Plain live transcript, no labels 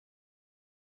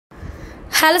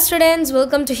Hello students,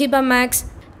 welcome to Hiba Max.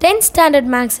 10th standard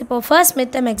max இப்போ first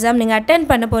midterm exam நீங்கள் attend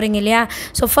பண்ண போகிறீங்க இல்லையா.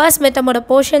 ஸோ first midterm ஓட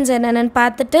portions என்னென்னு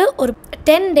பார்த்துட்டு ஒரு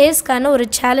 10 daysக்கான ஒரு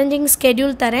சேலஞ்சிங்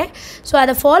ஸ்கெடியூல் தரேன். ஸோ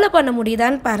அதை ஃபாலோ பண்ண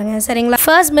முடியுதான்னு பாருங்கள் சரிங்களா.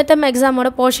 ஃபர்ஸ்ட் midterm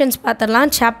examோட portions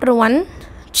பார்த்துடலாம். சாப்டர் 1,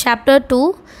 சாப்டர் 2,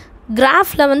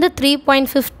 கிராஃபில் வந்து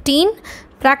 3.15,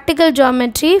 ப்ராக்டிக்கல்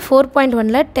ஜியோமெட்ரி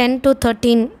 4.1ல் 10 to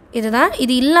 13 இதுதான்.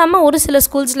 இது இல்லாமல் ஒரு சில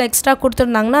ஸ்கூல்ஸில் எக்ஸ்ட்ரா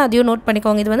கொடுத்துருந்தாங்கன்னா அதையும் நோட்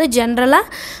பண்ணிக்கோங்க. இது வந்து ஜென்ரலாக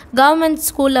கவர்மெண்ட்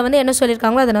ஸ்கூலில் வந்து என்ன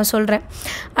சொல்லியிருக்காங்களோ அதை நான் சொல்கிறேன்.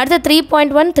 அடுத்து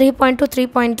 3.1, 3.2,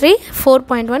 3.3,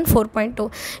 4.1, 4.2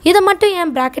 இதை மட்டும்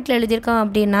ஏன் ப்ராக்கெட்டில் எழுதியிருக்கோம்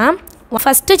அப்படின்னா,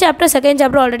 first chapter second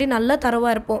chapter already நல்லா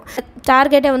தரவாக இருப்போம்.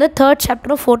 டார்கெட்டே வந்து தேர்ட்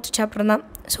சாப்டரும் ஃபோர்த் சாப்டரும் தான்.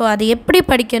 ஸோ அது எப்படி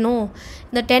படிக்கணும்,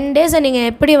 இந்த 10 days நீங்கள்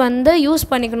எப்படி வந்து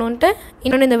யூஸ் பண்ணிக்கணுன்ட்டு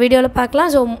இன்னொன்று இந்த வீடியோவில்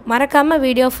பார்க்கலாம். ஸோ மறக்காமல்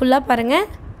வீடியோ ஃபுல்லாக பாருங்கள்.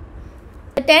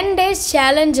 10 days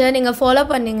சேலஞ்சை நீங்கள் ஃபாலோ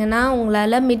பண்ணிங்கன்னா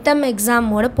உங்களால் மிட்டம்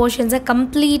எக்ஸாமோட போர்ஷன்ஸை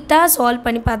கம்ப்ளீட்டாக சால்வ்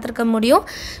பண்ணி பார்த்துருக்க முடியும்.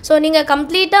 ஸோ நீங்கள்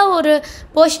கம்ப்ளீட்டாக ஒரு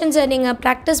போர்ஷன்ஸை நீங்கள்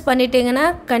ப்ராக்டிஸ் பண்ணிட்டீங்கன்னா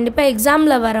கண்டிப்பாக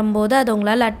எக்ஸாமில் வரும்போது அது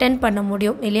உங்களால் அட்டென்ட் பண்ண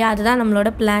முடியும் இல்லையா. அதுதான்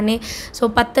நம்மளோட பிளானே. ஸோ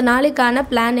 10 நாளுக்கான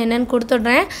பிளான் என்னென்னு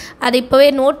கொடுத்துட்றேன், அதை இப்போவே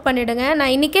நோட் பண்ணிவிடுங்க.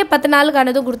 நான் இன்றைக்கே 10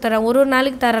 நாளுக்கானதும் கொடுத்துட்றேன், ஒரு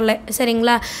நாளைக்கு தரலை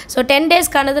சரிங்களா. ஸோ 10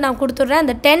 daysக்கானது நான் கொடுத்துட்றேன்.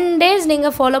 அந்த 10 days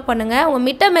நீங்கள் ஃபாலோ பண்ணுங்கள். உங்கள்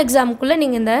மிட்டம் எக்ஸாமுக்குள்ளே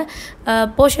நீங்கள் இந்த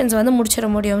போர்ஷன்ஸ் வந்து முடிச்சிட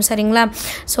முடியும் சரிங்களா.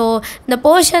 ஸோ இந்த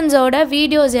போர்ஷன்ஸோட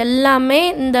வீடியோஸ் எல்லாமே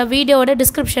இந்த வீடியோவோட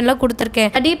டிஸ்கிரிப்ஷனில்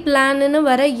கொடுத்துருக்கேன். ஸ்டடி பிளான்னு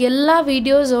வர எல்லா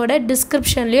வீடியோஸோட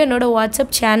டிஸ்கிரிப்ஷன்லேயும் என்னோடய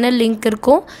வாட்ஸ்அப் சேனல் லிங்க்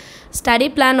இருக்கும், ஸ்டடி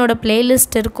பிளானோட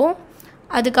பிளேலிஸ்ட் இருக்கும்.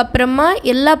 அதுக்கப்புறமா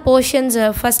எல்லா போர்ஷன்ஸ்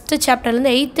ஃபஸ்ட்டு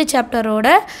சாப்டர்லேருந்து 8th சாப்டரோட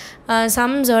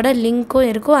சம்ஸோட லிங்க்கும்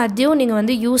இருக்கும். அதையும் நீங்கள்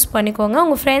வந்து யூஸ் பண்ணிக்கோங்க.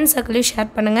 உங்கள் ஃப்ரெண்ட்ஸ் சர்க்கிளையும்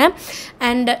ஷேர் பண்ணுங்கள்.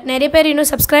 அண்ட் நிறைய பேர்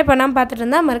இன்னும் சப்ஸ்கிரைப் பண்ணாமல் பார்த்துட்டு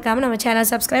இருந்தால் மறக்காமல் நம்ம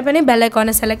சேனல் சப்ஸ்கிரைப் பண்ணி பெல்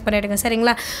ஐக்கானை செலக்ட் பண்ணிவிடுங்க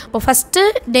சரிங்களா. இப்போ ஃபஸ்ட்டு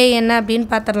டே என்ன அப்படின்னு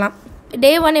பார்த்துடலாம். டே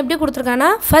 1 எப்படி கொடுத்துருக்காங்கன்னா,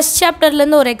 ஃபஸ்ட்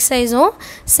சாப்டர்லேருந்து ஒரு எக்ஸசைஸும்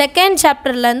செகண்ட்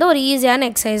சாப்டர்லேருந்து ஒரு ஈஸியான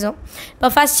எக்ஸசைஸும். இப்போ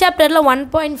ஃபஸ்ட் சாப்டரில்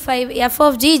 1.5 F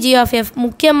of G G of F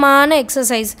முக்கியமான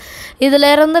எக்ஸசைஸ்.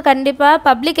 இதிலேருந்து கண்டிப்பாக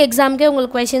பப்ளிக் எக்ஸாமுக்கே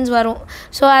உங்களுக்கு கொஷின்ஸ் வரும்.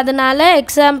 ஸோ அதனால்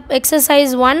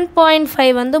எக்ஸசைஸ் 1.5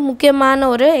 வந்து முக்கியமான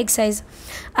ஒரு எக்ஸசைஸ்.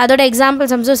 அதோட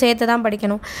எக்ஸாம்பிள் சம்ஸும் சேர்த்து தான்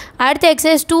படிக்கணும். அடுத்த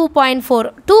எக்ஸசைஸ்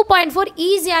 2.4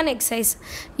 ஈஸியான எக்ஸசைஸ்.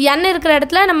 n இருக்கிற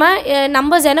இடத்துல நம்ம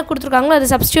நம்பர்ஸ் என்ன கொடுத்துருக்காங்களோ அதை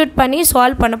சப்ஸ்டியூட் பண்ணி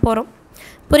சால்வ் பண்ண போகிறோம்.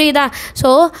 புரியுதா. ஸோ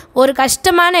ஒரு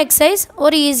கஷ்டமான எக்ஸசைஸ்,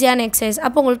 ஒரு ஈஸியான எக்ஸசைஸ்.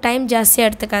 அப்போ உங்களுக்கு டைம் ஜாஸ்தியாக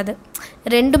எடுத்துக்காது.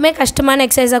 ரெண்டுமே கஷ்டமான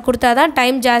எக்ஸசைஸாக கொடுத்தா தான்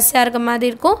டைம் ஜாஸ்தியாக இருக்க மாதிரி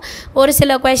இருக்கும். ஒரு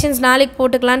சில கொஷின்ஸ் நாளைக்கு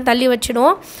போட்டுக்கலான்னு தள்ளி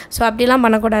வச்சுடுவோம். ஸோ அப்படிலாம்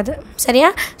பண்ணக்கூடாது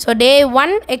சரியா. So day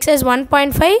 1 exercise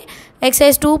 1.5,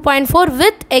 exercise 2.4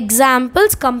 with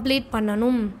examples complete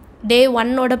பண்ணணும். டே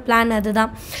 1ஓட பிளான்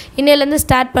அதுதான். இன்னிலேருந்து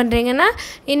ஸ்டார்ட் பண்ணுறீங்கன்னா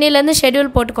இன்னிலேருந்து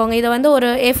ஷெட்யூல் போட்டுக்கோங்க. இதை வந்து ஒரு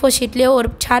A4 ஷீட்லேயோ ஒரு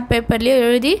சார்ட் பேப்பர்லேயோ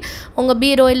எழுதி உங்கள்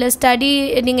பீரோ இல்லை ஸ்டடி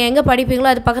நீங்கள் எங்கே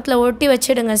படிப்பீங்களோ அது பக்கத்தில் ஒட்டி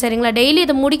வச்சுடுங்க சரிங்களா. டெய்லி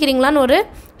இதை முடிக்கிறீங்களான்னு ஒரு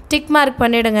டிக் மார்க்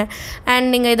பண்ணிவிடுங்க. அண்ட்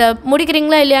நீங்கள் இதை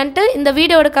முடிக்கிறீங்களா இல்லையான்ட்டு இந்த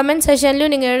வீடியோட கமெண்ட்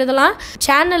செஷன்லையும் நீங்கள் எழுதலாம்.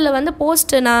 சேனலில் வந்து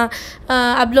போஸ்ட்டு நான்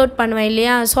அப்லோட் பண்ணுவேன்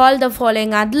இல்லையா, சால்வ் த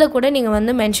ஃபாலோயிங், அதில் கூட நீங்கள்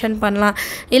வந்து மென்ஷன் பண்ணலாம்.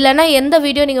 இல்லைனா எந்த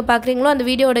வீடியோ நீங்கள் பார்க்குறீங்களோ அந்த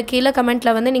வீடியோட கீழே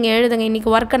கமெண்ட்டில் வந்து நீங்கள் எழுதுங்க,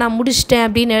 இன்றைக்கி ஒர்க்கை நான் முடிச்சிட்டேன்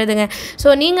அப்படின்னு எழுதுங்க.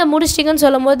 ஸோ நீங்கள் முடிச்சிட்டிங்கன்னு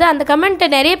சொல்லும் போது அந்த கமெண்ட்டை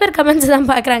நிறைய பேர் கமெண்ட்ஸ் தான்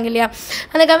பார்க்குறாங்க இல்லையா,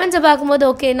 அந்த கமெண்ட்ஸை பார்க்கும்போது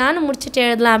ஓகே நானும் முடிச்சுட்டு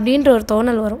எழுதலாம் அப்படின்ற ஒரு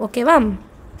தோணல் வரும். ஓகேவா.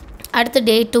 அடுத்து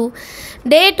டே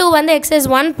 2 வந்து எக்ஸசைஸ்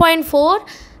 1.4,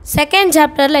 செகண்ட்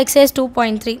சாப்டரில் எக்ஸசைஸ்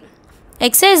 2.3.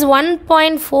 எக்ஸசைஸ்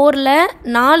 1.4ல்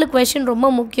 4 கொஷின் ரொம்ப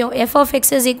முக்கியம். F of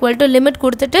X is equal to limit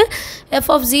கொடுத்துட்டு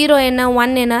எஃப் ஆஃப் 0 என்ன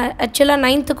 1 என்ன. ஆக்சுவலாக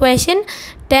 9th கொஷின்,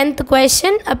 10th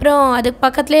கொஷின், அப்புறம் அதுக்கு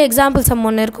பக்கத்துலேயே எக்ஸாம்பிள் சம்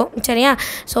ஒன்று இருக்கும் சரியா.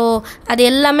 ஸோ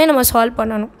அது எல்லாமே நம்ம சால்வ்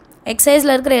பண்ணணும்.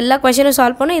 எக்ஸசைஸில் இருக்கிற எல்லா கொஷினும்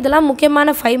சால்வ் பண்ணணும். இதெல்லாம்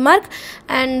முக்கியமான 5 மார்க்.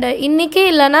 அண்ட் இன்றைக்கி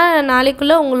இல்லைனா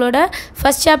நாளைக்குள்ளே உங்களோட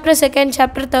first chapter, second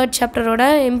chapter, third சாப்டரோட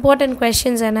important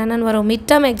questions என்னென்னு வரும்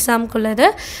மிட்டம் எக்ஸாமுக்குள்ளது.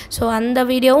 ஸோ அந்த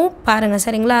வீடியோவும் பாருங்கள்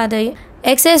சரிங்களா. அது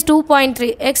எக்ஸசைஸ்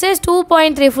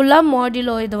 2.3 ஃபுல்லாக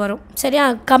மாடியூலோ இது வரும் சரியா.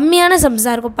 கம்மியான சம்ஸ்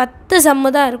தான் இருக்கும், 10 சம்மு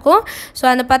தான் இருக்கும். ஸோ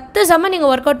அந்த 10 சம்மை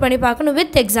நீங்கள் ஒர்க் அவுட் பண்ணி பார்க்கணும்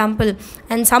வித் எக்ஸாம்பிள்.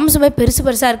 அண்ட் சம்ஸுமே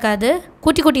பெருசாக இருக்காது,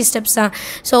 குட்டி ஸ்டெப்ஸ் தான்.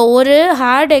 ஸோ ஒரு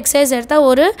ஹார்ட் எக்ஸசைஸ் எடுத்தால்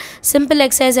ஒரு சிம்பிள்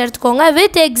எக்ஸசைஸ் எடுத்துக்கோங்க.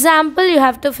 With example you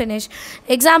have to finish.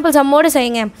 Example சம்மோடு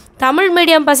செய்யுங்க. தமிழ்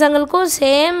மீடியம் பசங்களுக்கும்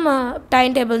சேம்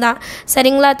டைம் டேபிள் தான்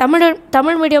சரிங்களா.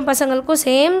 தமிழ் மீடியம் பசங்களுக்கும்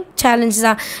சேம் சேலஞ்ச்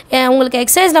தான். உங்களுக்கு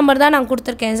எக்ஸசைஸ் நம்பர் தான் நான்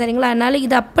கொடுத்துருக்கேன் சரிங்களா. அதனால்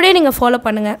இது அப்படியே நீங்கள் ஃபாலோ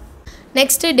பண்ணுங்கள்.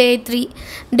 நெக்ஸ்ட்டு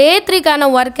டே 3க்கான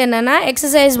ஒர்க் என்னென்னா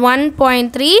எக்ஸசைஸ்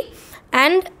 1.3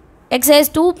 அண்ட்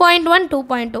எக்ஸசைஸ் 2.1,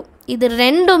 2.2 இது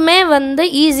ரெண்டுமே வந்து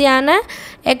ஈஸியான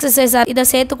எக்ஸசைஸ் இதை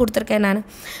சேர்த்து கொடுத்துருக்கேன் நான்.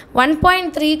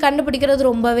 1.3 கண்டுபிடிக்கிறது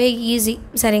ரொம்பவே ஈஸி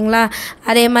சரிங்களா.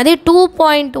 அதே மாதிரி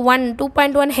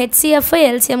 2.1 ஹெச்சிஎஃப்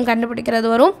எல்சிஎம் கண்டுபிடிக்கிறது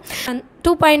வரும்.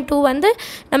 2.2 வந்து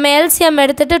நம்ம எல்சிஎம்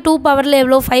எடுத்துகிட்டு 2 பவரில்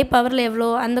எவ்வளோ 5 பவரில் எவ்வளோ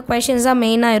அந்த கொஷின்ஸ் தான்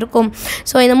மெயினாக இருக்கும்.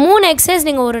 ஸோ இந்த 3 எக்ஸசைஸ்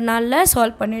நீங்கள் ஒரு நாளில்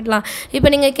சால்வ் பண்ணிடலாம். இப்போ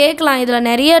நீங்கள் கேட்கலாம் இதில்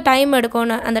நிறைய டைம்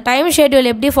எடுக்கணும், அந்த டைம்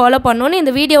ஷெட்யூல் எப்படி ஃபாலோ பண்ணணும்னு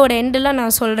இந்த வீடியோட எண்டில்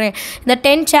நான் சொல்கிறேன். இந்த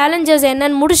 10 சேலஞ்சஸ்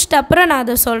என்னன்னு முடிச்சிட்ட அப்புறம் நான்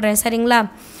அதை சொல்கிறேன் சரிங்களா.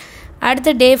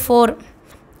 அடுத்து டே 4.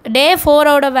 டே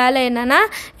 4ஓட வேலை என்னென்னா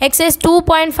எக்ஸசைஸ்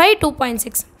 2.5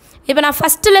 2.6. இப்போ நான்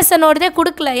ஃபஸ்ட்டு லெசனோடதே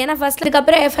கொடுக்கல, ஏன்னா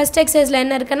ஃபஸ்ட்டுக்கப்புறம் ஃபஸ்ட் எக்ஸசைஸில்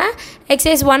என்ன இருக்குன்னா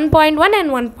எக்ஸசைஸ் 1.1 and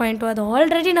 1.2 அது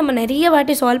ஆல்ரெடி நம்ம நிறைய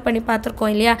வாட்டி சால்வ் பண்ணி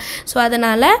பார்த்துருக்கோம் இல்லையா. ஸோ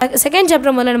அதனால் செகண்ட்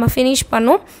சாப்டர் முதல்ல நம்ம ஃபினிஷ்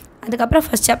பண்ணோம், அதுக்கப்புறம்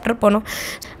ஃபஸ்ட் சாப்டர் போனோம்.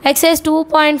 Exercise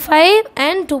 2.5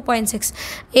 and 2.6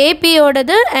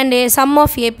 ஏபியோடது and some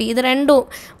of AB இது ரெண்டும்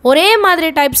ஒரே மாதிரி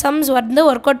டைப் சம்ஸ் வந்து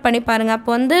ஒர்க் அவுட் பண்ணி பாருங்கள்.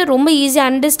 அப்போ வந்து ரொம்ப ஈஸியாக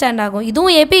அண்டர்ஸ்டாண்ட் ஆகும்.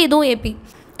 இதுவும் ஏபி இதுவும் ஏபி.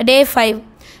 டே 5.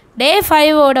 டே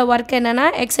 5ஓட ஒர்க் என்னென்னா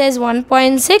exercise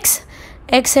 1.6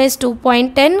 exercise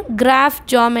 2.10 graph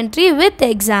geometry with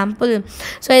example.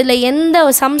 So இதில் எந்த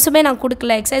சம்ஸுமே நான்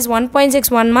கொடுக்கல. எக்ஸசைஸ் 1.6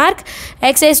 1 மார்க்,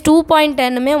 எக்ஸசைஸ்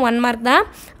 2.10மே 1 மார்க் தான்.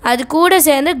 அது கூட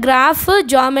சேர்ந்து கிராஃபு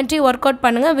ஜியாமெட்ரி ஒர்க் அவுட்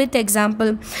பண்ணுங்கள் வித்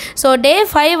எக்ஸாம்பிள். ஸோ டே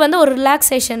 5 வந்து ஒரு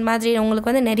ரிலாக்ஸேஷன் மாதிரி,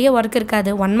 உங்களுக்கு வந்து நிறைய ஒர்க்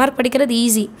இருக்காது. 1 மார்க் படிக்கிறது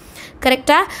ஈஸி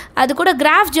கரெக்டாக. அது கூட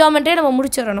கிராஃப் ஜியாமெட்ரியை நம்ம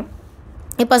முடிச்சிடணும்.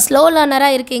 இப்போ ஸ்லோ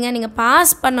லேர்னராக இருக்கீங்க, நீங்கள்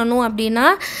பாஸ் பண்ணணும் அப்படின்னா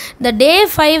இந்த டே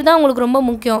 5 தான் உங்களுக்கு ரொம்ப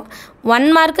முக்கியம். 1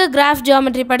 மார்க்கு கிராஃப்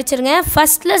ஜியாமெட்ரி படிச்சிருங்க,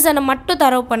 ஃபஸ்ட் லெசனை மட்டும்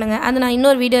தரவு பண்ணுங்கள். அது நான்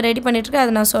இன்னொரு வீடியோ ரெடி பண்ணிட்டுருக்கேன்,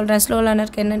 அதை நான் சொல்கிறேன் ஸ்லோ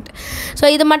லேர்னருக்கு என்னன்ட்டு. ஸோ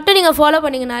இது மட்டும் நீங்கள் ஃபாலோ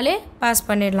பண்ணிங்கனாலே பாஸ்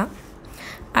பண்ணிடலாம்.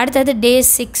 அடுத்தது டே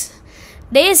 6.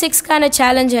 டே 6க்கான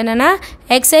சேலஞ்ச் என்னென்னா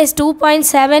exercise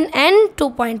 2.7 and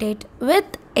 2.8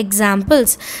 with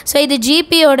examples. So இது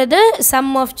ஜிபியோடது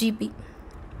சம் ஆஃப் ஜிபி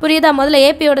புரியுதா. முதல்ல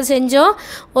ஏபியோட செஞ்சோம்,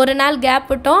 ஒரு நாள் கேப்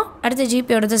விட்டோம், அடுத்து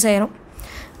ஜிபியோடது செய்கிறோம்.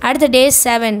 அடுத்து டே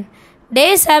 7. டே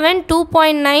 7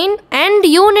 2.9 அண்ட்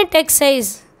யூனிட் எக்ஸசைஸ்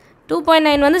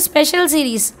 2.9 வந்து ஸ்பெஷல்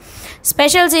சீரீஸ்.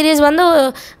 ஸ்பெஷல் சீரீஸ் வந்து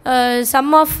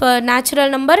some of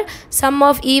natural number, some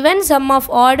of even, some of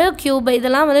order, cube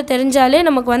இதெல்லாம் வந்து தெரிஞ்சாலே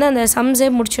நமக்கு வந்து அந்த சம்ஸே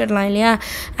முடிச்சிடலாம் இல்லையா.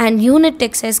 அண்ட் யூனிட்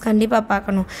எக்ஸசைஸ் கண்டிப்பாக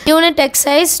பார்க்கணும். Unit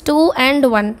exercise 2 and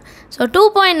 1. ஸோ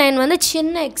 2.9 வந்து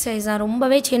சின்ன எக்ஸசைஸ் தான்,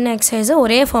 ரொம்பவே சின்ன எக்ஸசைஸு,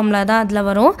 ஒரே ஃபார்முலா தான் அதில்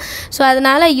வரும். ஸோ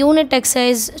அதனால் unit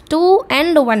exercise 2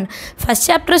 and 1 first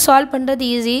chapter solve பண்ணுறது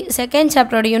ஈஸி. செகண்ட்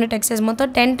சாப்டரோட யூனிட் எக்ஸசைஸ்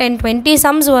மொத்தம் 10 20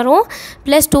 சம்ஸ் வரும்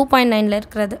ப்ளஸ் 2.9ல்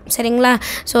இருக்கிறது சரிங்களா.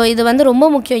 ஸோ இது வந்து ரொம்ப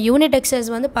முக்கியம். யூனிட் எக்ஸசைஸ்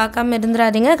வந்து பார்க்காம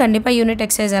இருந்துடாதீங்க, கண்டிப்பாக யூனிட்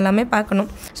எக்ஸசைஸ் எல்லாமே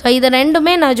பார்க்கணும். ஸோ இது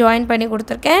ரெண்டுமே நான் ஜாயின் பண்ணி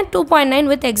கொடுத்துருக்கேன். 2.9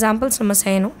 வித் எக்ஸாம்பிள்ஸ் நம்ம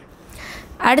செய்யணும்.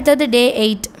 அடுத்தது டே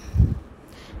 8.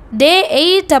 டே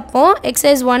 8 அப்போ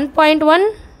exercise 1.1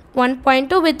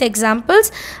 1.2 with examples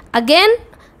again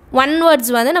 1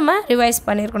 words வந்து நம்ம ரிவைஸ்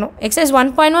பண்ணியிருக்கணும். எக்ஸசைஸ்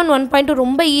 1.1 1.2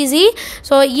 ரொம்ப ஈஸி.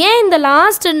 ஸோ ஏன் இந்த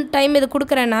லாஸ்ட் டைம் இது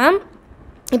கொடுக்குறேன்னா,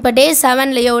 இப்போ டே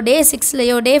 7லையோ டே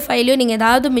 6லையோ டே 5லையோ நீங்கள்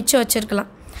ஏதாவது மிச்சம் வச்சுருக்கலாம்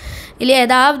இல்லையா.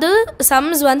 ஏதாவது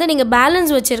சம்ஸ் வந்து நீங்கள்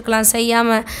பேலன்ஸ் வச்சுருக்கலாம்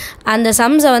செய்யாமல். அந்த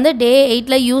சம்ஸை வந்து டே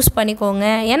 8ல் யூஸ் பண்ணிக்கோங்க.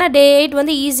 ஏன்னா டே 8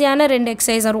 வந்து ஈஸியான 2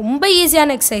 எக்ஸசைஸ், ரொம்ப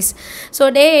ஈஸியான எக்ஸசைஸ். ஸோ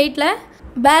டே 8ல்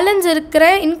பேலன்ஸ் இருக்கிற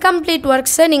இன்கம்ப்ளீட்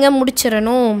ஒர்க்ஸை நீங்கள்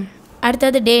முடிச்சிடணும்.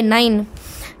 அடுத்தது டே 9.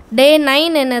 டே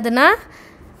 9 என்னதுன்னா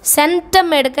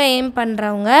சென்டம் எடுக்க எய்ம்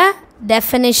பண்ணுறவங்க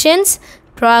definitions,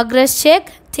 progress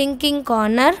check, thinking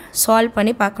corner solve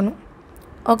பண்ணி பார்க்கணும்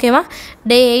ஓகேவா.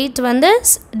 டே 8 வந்து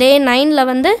டே 9ல்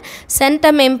வந்து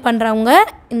சென்டம் எய்ம் பண்ணுறவங்க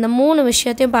இந்த 3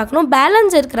 விஷயத்தையும் பார்க்கணும்.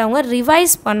 பேலன்ஸ் இருக்கிறவங்க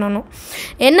ரிவைஸ் பண்ணணும்.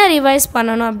 என்ன ரிவைஸ்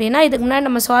பண்ணணும் அப்படின்னா, இதுக்கு முன்னாடி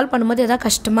நம்ம சால்வ் பண்ணும்போது எதாவது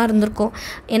கஷ்டமாக இருந்திருக்கும்.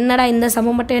 என்னடா இந்த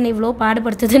சமம் மட்டும் என்னை இவ்வளோ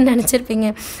பாடுபடுத்துதுன்னு நினச்சிருப்பீங்க.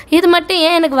 இது மட்டும்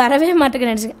ஏன் எனக்கு வரவே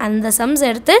மாட்டேங்குன்னு நினச்சிங்க. அந்த சம்ஸ்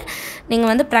எடுத்து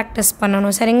நீங்கள் வந்து ப்ராக்டிஸ்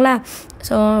பண்ணணும் சரிங்களா.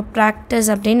 ஸோ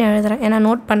ப்ராக்டிஸ் அப்படின்னு எழுதுகிறேன், ஏன்னா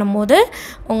நோட் பண்ணும்போது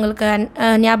உங்களுக்கு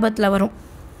ஞாபகத்தில் வரும்.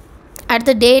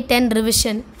 அடுத்து டே 10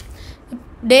 ரிவிஷன்.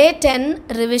 டே 10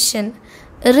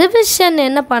 ரிவிஷன்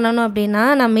என்ன பண்ணணும் அப்படின்னா,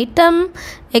 நான் மிட்டம்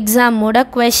எக்ஸாமோட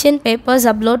கொஷின் பேப்பர்ஸ்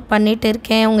அப்லோட் பண்ணிகிட்டு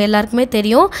இருக்கேன். உங்கள் எல்லாருக்குமே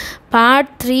தெரியும்.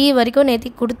 பார்ட் 3 வரைக்கும்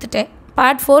நேற்று கொடுத்துட்டேன்.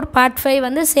 பார்ட் 4 பார்ட் 5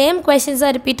 வந்து சேம் கொஷின்ஸ்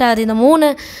தான் ரிப்பீட் ஆகுது. இந்த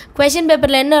 3 கொஷின்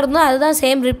பேப்பரில் என்ன இருந்தோ அதுதான்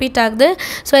சேம் ரிப்பீட் ஆகுது.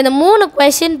 ஸோ இந்த 3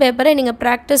 கொஷின் பேப்பரை நீங்கள்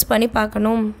ப்ராக்டிஸ் பண்ணி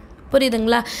பார்க்கணும்.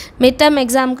 புரியுதுங்களா. மிட் டேர்ம்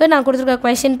எக்ஸாமுக்கு நான் கொடுத்துருக்க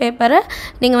கொஷின் பேப்பரை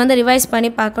நீங்கள் வந்து ரிவைஸ் பண்ணி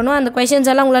பார்க்கணும். அந்த கொஷின்ஸ்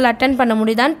எல்லாம் உங்களால் அட்டன் பண்ண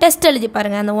முடியுதான்னு டெஸ்ட் எழுதி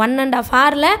பாருங்கள். அந்த 1.5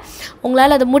 ஹவரில்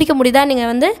உங்களால் அதை முடிக்க முடியுதா நீங்கள்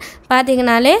வந்து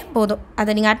பார்த்தீங்கனாலே போதும்.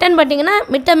 அதை நீங்கள் அட்டன் பண்ணிங்கன்னா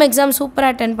மிட் டேர்ம் எக்ஸாம்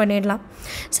சூப்பராக அட்டன் பண்ணிடலாம்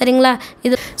சரிங்களா.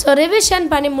 இது ஸோ ரிவிஷன்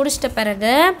பண்ணி முடிச்சிட்ட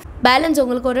பிறகு பேலன்ஸ்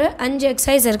உங்களுக்கு ஒரு 5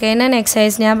 எக்ஸசைஸ் இருக்குது. என்னென்ன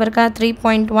எக்ஸசைஸ் ஞாபகம் இருக்கா?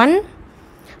 3.1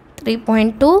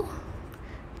 3.2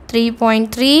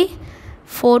 3.3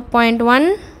 4.1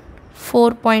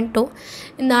 4.2.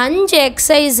 இந்த 5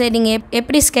 எக்ஸசைஸை நீங்கள்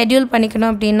எப்படி ஸ்கெடியூல்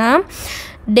பண்ணிக்கணும் அப்படின்னா,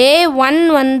 டே 1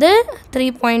 வந்து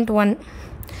 3.1,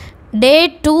 டே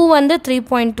 2 வந்து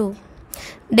 3.2,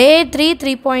 டே 3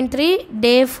 3.3,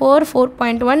 டே 4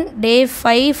 4.1, டே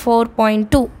 5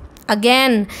 4.2.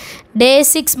 அகேன் டே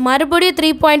 6 மறுபடியும்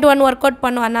 3.1 ஒர்க் அவுட்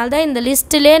பண்ணும். அதனால தான் இந்த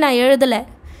லிஸ்ட்டிலே நான் எழுதலை.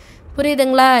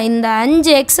 புரியுதுங்களா? இந்த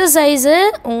 5 எக்ஸசைஸு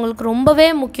உங்களுக்கு ரொம்பவே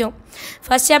முக்கியம்.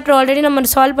 ஃபஸ்ட் சாப்டர் ஆல்ரெடி நம்ம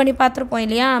சால்வ் பண்ணி பார்த்துருப்போம்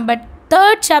இல்லையா? But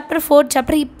third chapter, fourth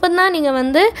chapter இப்போ தான் நீங்கள்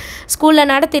வந்து ஸ்கூலில்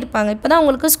நடத்தியிருப்பாங்க. இப்போ தான்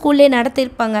உங்களுக்கு ஸ்கூல்லே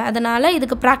நடத்தியிருப்பாங்க. அதனால்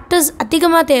இதுக்கு ப்ராக்டிஸ்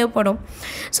அதிகமாக தேவைப்படும்.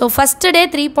 ஸோ ஃபஸ்ட்டு டே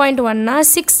 3.1னா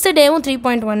 6th டேவும்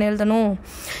 3.1 எழுதணும்.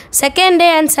 செகண்ட் டே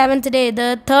அண்ட் 7th டே இது,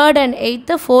 3rd and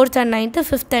 8th, 4th and 9th,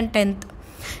 5th and 10th.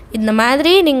 இந்த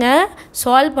மாதிரி நீங்கள்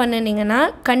சால்வ் பண்ணினீங்கன்னா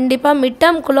கண்டிப்பாக மிட்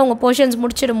டேர்ம்குள்ளே உங்கள் போர்ஷன்ஸ்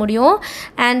முடிச்சிட முடியும்.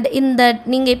 அண்ட் இந்த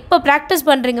நீங்கள் இப்போ ப்ராக்டிஸ்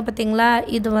பண்ணுறீங்க பார்த்தீங்களா,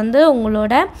 இது வந்து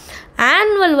உங்களோட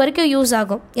ஆனுவல் வரைக்கும் யூஸ்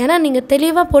ஆகும். ஏன்னா நீங்கள்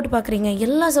தெளிவாக போட்டு பார்க்குறீங்க,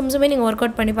 எல்லா சம்ஸுமே நீங்கள் ஒர்க்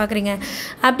அவுட் பண்ணி பார்க்குறீங்க.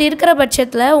 அப்படி இருக்கிற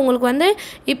பட்சத்தில் உங்களுக்கு வந்து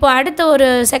இப்போ அடுத்த ஒரு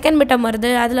செகண்ட் மிட் டேர்ம்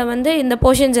வருது, அதில் வந்து இந்த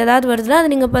போர்ஷன்ஸ் ஏதாவது வருதுன்னா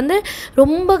அது நீங்கள் வந்து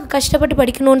ரொம்ப கஷ்டப்பட்டு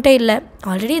படிக்கணுன்ட்டே இல்லை.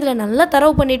 ஆல்ரெடி இதில் நல்லா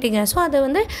தரவு பண்ணிட்டீங்க. ஸோ அதை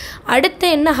வந்து அடுத்து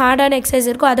என்ன ஹார்டான எக்ஸசைஸ்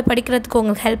இருக்கோ அதை படிக்கிறதுக்கு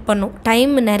உங்களுக்கு ஹெல்ப் பண்ணும்.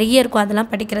 டைம் நிறைய இருக்கும் அதெல்லாம்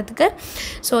படிக்கிறதுக்கு.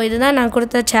 ஸோ இதுதான் நான்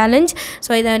கொடுத்த சேலஞ்ச்.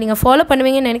 ஸோ இதை நீங்கள் ஃபாலோ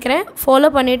பண்ணுவீங்கன்னு நினைக்கிறேன். ஃபாலோ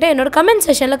பண்ணிவிட்டு என்னோடய கமெண்ட்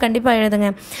செஷனில் கண்டிப்பாக எழுதுங்க.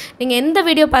 நீங்கள் எந்த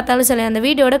வீடியோ பார்த்தாலும் சரி, அந்த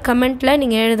வீடியோட கமெண்ட்டில்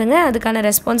நீங்கள் எழுதுங்க. அதுக்கான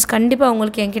ரெஸ்பான்ஸ் கண்டிப்பாக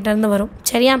உங்களுக்கு என்கிட்டேருந்து வரும்.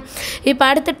 சரியா? இப்போ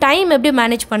அடுத்து டைம் எப்படி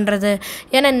மேனேஜ் பண்ணுறது?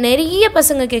 ஏன்னா நிறைய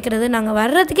பசங்க கேட்குறது, நாங்கள்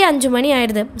வர்றதுக்கே 5 மணி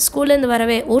ஆகிடுது, ஸ்கூல்லேருந்து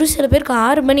வரவே. ஒரு சில பேருக்கு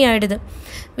 6 மணி ஆகிடுது,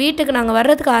 வீட்டுக்கு நாங்கள்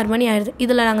வர்றதுக்கு 6 மணி ஆகிடுது.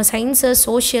 இதில் நாங்கள் சயின்ஸு,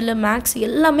 சோஷியலு, மேக்ஸ்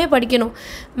எல்லாமே படிக்கணும்.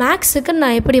 மேக்ஸுக்கு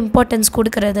நான் எப்படி இம்பார்ட்டன்ஸ்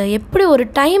கொடுக்குறது, எப்படி ஒரு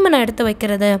டைமை நான் எடுத்து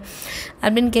வைக்கிறது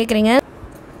அப்படின்னு கேட்குறீங்க.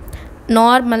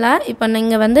 நார்மலாக இப்போ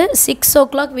நீங்கள் வந்து 6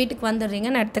 o'clock வீட்டுக்கு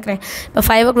வந்துடுறீங்கன்னு எடுத்துக்கிறேன். இப்போ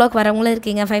 5 o'clock வரவங்களும்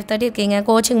இருக்கீங்க, 5:30 இருக்கீங்க,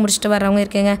 கோச்சிங் முடிச்சுட்டு வரவங்க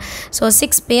இருக்கீங்க. ஸோ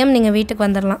 6 PM நீங்கள் வீட்டுக்கு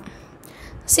வந்துடலாம்.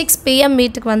 6 PM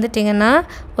வீட்டுக்கு வந்துட்டிங்கன்னா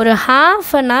ஒரு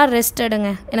 1/2 an hour ரெஸ்ட் எடுங்க.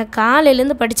 எனக்கு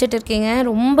காலையிலேருந்து படிச்சுட்டு இருக்கீங்க,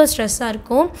 ரொம்ப ஸ்ட்ரெஸ்ஸாக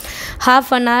இருக்கும்.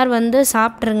 1/2 an hour வந்து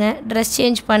சாப்பிட்ருங்க, ட்ரெஸ்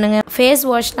சேஞ்ச் பண்ணுங்கள், ஃபேஸ்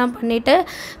வாஷ்லாம் பண்ணிவிட்டு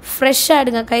ஃப்ரெஷ்ஷாக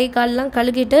எடுங்க. கை கால்லாம்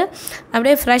கழுகிட்டு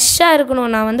அப்படியே ஃப்ரெஷ்ஷாக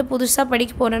இருக்கணும். நான் வந்து புதுசாக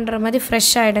படிக்க போகிறேன்ற மாதிரி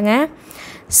ஃப்ரெஷ்ஷாக எடுங்க.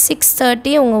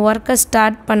 6:30 உங்கள் ஒர்க்கை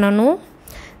ஸ்டார்ட் பண்ணணும்.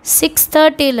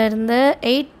 6:30லேருந்து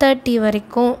 8:30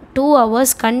 வரைக்கும் 2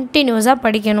 hours கண்டினியூஸாக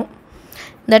படிக்கணும்.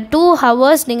 இந்த 2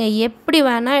 hours நீங்கள் எப்படி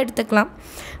வேணால் எடுத்துக்கலாம்.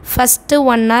 ஃபஸ்ட்டு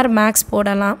 1 hour மேக்ஸ்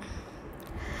போடலாம்,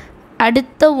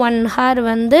 அடுத்த 1 hour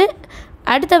வந்து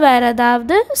அடுத்த வேறு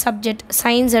ஏதாவது சப்ஜெக்ட்,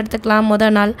 சயின்ஸ் எடுத்துக்கலாம்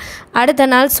முதல் நாள், அடுத்த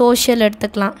நாள் சோஷியல்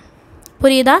எடுத்துக்கலாம்.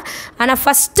 புரியுதா? ஆனால்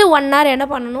ஃபஸ்ட்டு 1 hour என்ன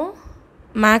பண்ணணும்?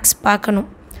 மேக்ஸ் பார்க்கணும்.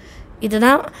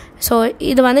 இதுதான். ஸோ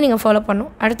இது வந்து நீங்கள் ஃபாலோ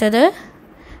பண்ணணும். அடுத்தது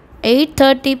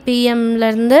 8:30 PM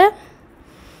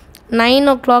 9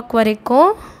 o'clock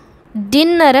வரைக்கும்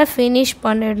டின்னரை ஃபினிஷ்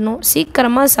பண்ணிடணும்.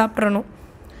 சீக்கிரமாக சாப்பிட்றணும்.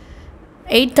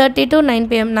 8:30 to 9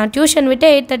 PM. நான் டியூஷன் விட்டு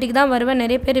 8:30க்கு தான் வருவேன்.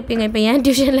 நிறைய பேர் இருப்பீங்க, இப்போ ஏன்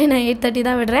டியூஷன்லேயே நான் 8:30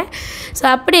 தான் விடுறேன். ஸோ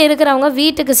அப்படி இருக்கிறவங்க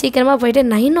வீட்டுக்கு சீக்கிரமாக போயிட்டு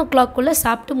 9 o'clock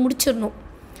சாப்பிட்டு முடிச்சிடணும்.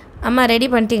 அம்மா ரெடி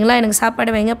பண்ணிட்டீங்களா, எனக்கு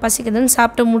சாப்பாடு வைங்க, பசிக்குதுன்னு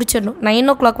சாப்பிட்டு முடிச்சிடணும்.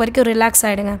 9 o'clock வரைக்கும் ரிலாக்ஸ்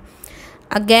ஆகிடுங்க.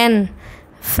 அகேன்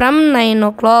ஃப்ரம் 9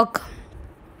 o'clock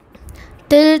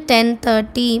till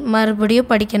 10:30 மறுபடியும்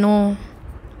படிக்கணும்.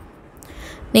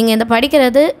 நீங்கள் இந்த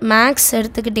படிக்கிறது மேக்ஸ்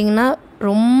எடுத்துக்கிட்டிங்கன்னா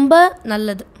ரொம்ப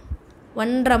நல்லது.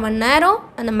 1.5 மணி நேரம்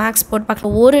அந்த மேக்ஸ் போட்டு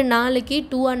பார்க்கலாம். ஒரு நாளைக்கு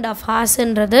 2.5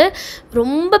 hours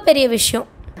ரொம்ப பெரிய விஷயம்.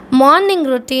 மார்னிங்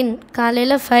ரொட்டீன்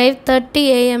காலையில் 5:30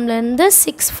 AM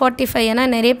 6:45. ஏன்னா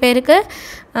நிறைய பேருக்கு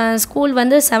ஸ்கூல்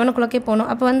வந்து 7 o'clock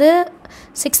போகணும். அப்போ வந்து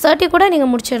 6:30 கூட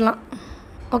நீங்கள் முடிச்சிடலாம்.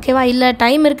 ஓகேவா? இல்லை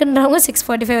டைம் இருக்குன்றவங்க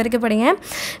 6:45 வரைக்கும் படிங்க.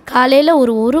 காலையில்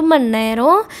ஒரு மணி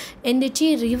நேரம் எந்திரிச்சு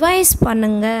ரிவைஸ்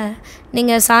பண்ணுங்கள்.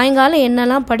 நீங்கள் சாயங்காலம்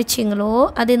என்னெல்லாம் படிச்சிங்களோ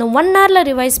அது இந்த 1 hour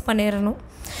ரிவைஸ் பண்ணிடணும்.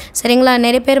 சரிங்களா?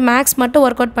 நிறைய பேர் மேக்ஸ் மட்டும்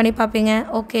ஒர்க் அவுட் பண்ணி பார்ப்பீங்க.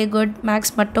 ஓகே குட்,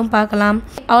 மேக்ஸ் மட்டும் பார்க்கலாம்.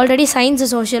 ஆல்ரெடி சயின்ஸு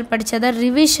சோஷியல் படித்ததை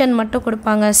ரிவிஷன் மட்டும்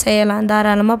கொடுப்பாங்க, செய்யலாம்,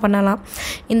 தாராளமாக பண்ணலாம்.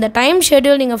 இந்த டைம்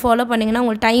ஷெட்யூல் நீங்கள் ஃபாலோ பண்ணிங்கன்னா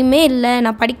உங்களுக்கு டைமே இல்லை,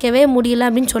 நான் படிக்கவே முடியல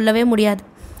அப்படின்னு சொல்லவே முடியாது.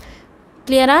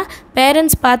 கிளியராக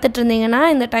பேரண்ட்ஸ் பார்த்துட்டு இருந்தீங்கன்னா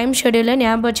இந்த டைம் ஷெட்யூலை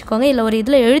ஞாபகம் வச்சுக்கோங்க. இல்லை ஒரு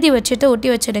இதில் எழுதி வச்சுட்டு ஒட்டி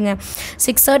வச்சுடுங்க.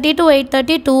 6:30 to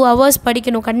 8:30 2 hours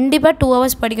படிக்கணும். கண்டிப்பாக 2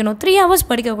 hours படிக்கணும். 3 hours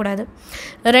படிக்கக்கூடாது.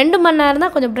 2 மணி நேரம்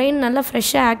தான் கொஞ்சம் பிரெயின் நல்லா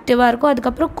ஃப்ரெஷ்ஷாக ஆக்டிவாக இருக்கும்.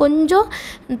 அதுக்கப்புறம் கொஞ்சம்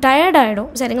டயர்டாகிடும்.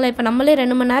 சரிங்களா? இப்போ நம்மளே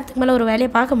 2 மணி நேரத்துக்கு மேலே ஒரு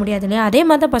வேலையை பார்க்க முடியாது இல்லையா? அதே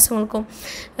மாதிரி தான் பசங்களுக்கும்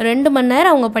 2 மணி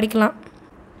நேரம் அவங்க படிக்கலாம்.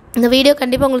 இந்த வீடியோ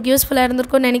கண்டிப்பாக உங்களுக்கு யூஸ்ஃபுல்லாக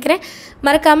இருந்திருக்கும்னு நினைக்கிறேன்.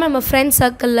 மறக்காமல் நம்ம ஃப்ரெண்ட்ஸ்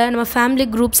சர்க்கிளில், நம்ம ஃபேமிலி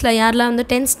குரூப்ஸில் யாரெல்லாம் வந்து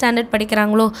 10th ஸ்டாண்டர்ட்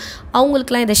படிக்கிறாங்களோ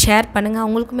அவங்களுக்குலாம் இதை ஷேர் பண்ணுங்கள்.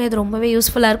 அவங்களுக்குமே இது ரொம்பவே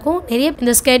யூஸ்ஃபுல்லாக இருக்கும். நிறைய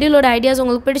இந்த ஸ்கெடியூலோட ஐடியாஸ்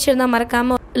உங்களுக்கு பிடிச்சிருந்தால்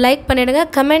மறக்காமல் லைக் பண்ணிவிடுங்க.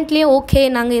 கமெண்ட்லேயும் ஓகே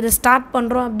நாங்கள் இதை ஸ்டார்ட்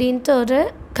பண்ணுறோம் அப்படின்ட்டு ஒரு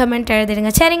கமெண்ட்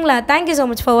எழுதிடுங்க. சரிங்களா? தேங்க்யூ ஸோ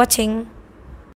மச் ஃபார் வாட்சிங்.